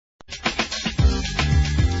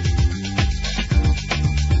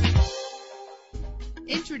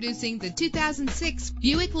Introducing the 2006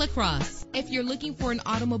 Buick LaCrosse. If you're looking for an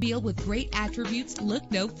automobile with great attributes, look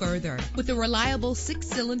no further. With a reliable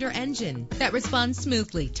 6-cylinder engine that responds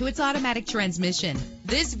smoothly to its automatic transmission,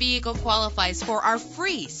 this vehicle qualifies for our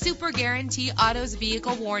free Super Guarantee Autos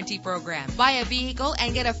Vehicle Warranty Program. Buy a vehicle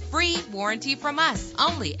and get a free warranty from us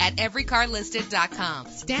only at everycarlisted.com.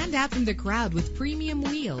 Stand out from the crowd with premium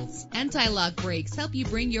wheels. Anti-lock brakes help you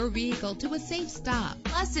bring your vehicle to a safe stop.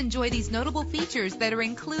 Plus, enjoy these notable features that are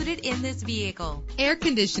included in this vehicle: air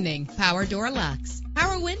conditioning, power door locks,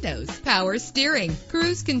 power windows, power steering,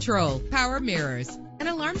 cruise control, power mirrors, an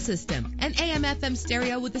alarm system, an AM/FM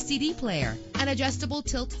stereo with a CD player, an adjustable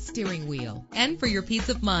tilt steering wheel. And for your peace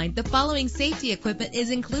of mind, the following safety equipment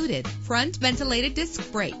is included: front ventilated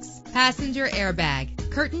disc brakes, passenger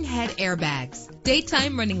airbag, curtain head airbags,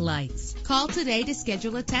 daytime running lights. Call today to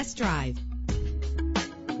schedule a test drive.